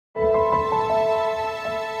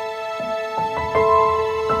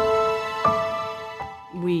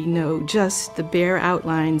know just the bare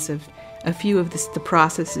outlines of a few of the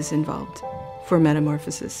processes involved for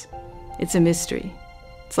metamorphosis. It's a mystery.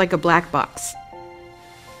 It's like a black box.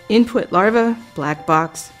 Input larva, black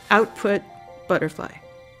box. Output butterfly.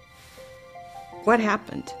 What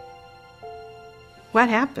happened? What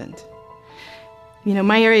happened? You know,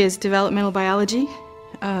 my area is developmental biology.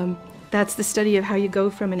 That's the study of how you go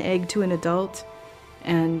from an egg to an adult.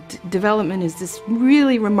 And development is this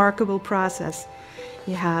really remarkable process.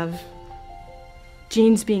 You have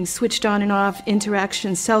genes being switched on and off,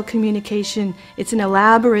 interaction, cell communication. It's an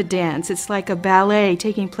elaborate dance. It's like a ballet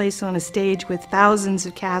taking place on a stage with thousands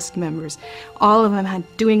of cast members, all of them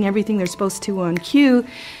doing everything they're supposed to on cue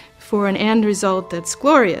for an end result that's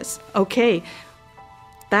glorious. Okay,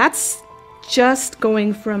 that's just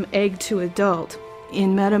going from egg to adult.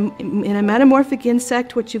 In a metamorphic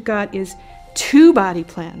insect, what you've got is 2 body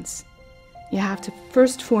plans. You have to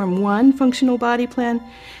first form one functional body plan,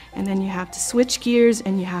 and then you have to switch gears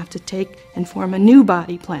and you have to take and form a new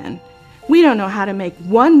body plan. We don't know how to make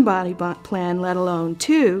one body plan, let alone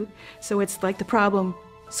 2, so it's like the problem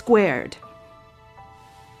squared.